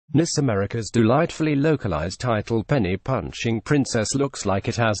NIS America's delightfully localized title Penny Punching Princess looks like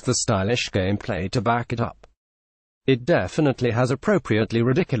it has the stylish gameplay to back it up. It definitely has appropriately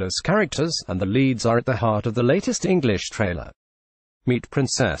ridiculous characters, and the leads are at the heart of the latest English trailer. Meet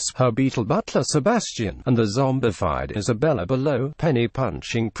Princess, her beetle butler Sebastian, and the zombified Isabella below. Penny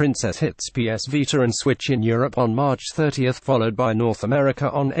Punching Princess hits PS Vita and Switch in Europe on March 30th, followed by North America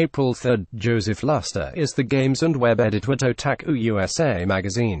on April 3rd. Joseph Luster is the games and web editor at Otaku USA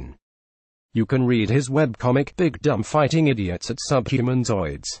magazine. You can read his webcomic Big Dumb Fighting Idiots at Subhuman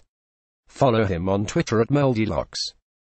Zoids. Follow him on Twitter at Meldylocks.